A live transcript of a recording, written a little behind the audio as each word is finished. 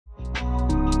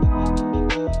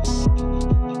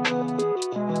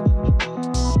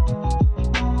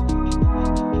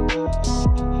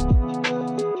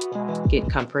Get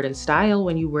comfort and style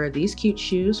when you wear these cute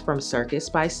shoes from Circus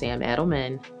by Sam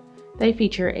Edelman. They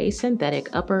feature a synthetic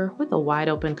upper with a wide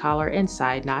open collar and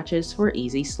side notches for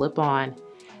easy slip on.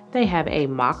 They have a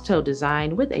mock toe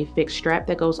design with a fixed strap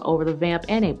that goes over the vamp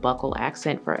and a buckle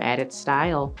accent for added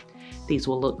style. These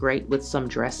will look great with some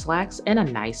dress slacks and a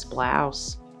nice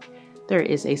blouse. There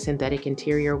is a synthetic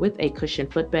interior with a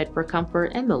cushioned footbed for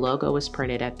comfort, and the logo is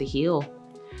printed at the heel.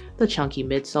 The chunky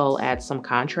midsole adds some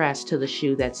contrast to the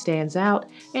shoe that stands out,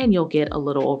 and you'll get a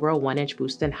little over a 1-inch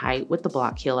boost in height with the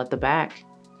block heel at the back.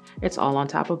 It's all on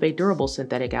top of a durable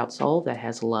synthetic outsole that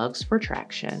has lugs for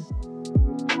traction.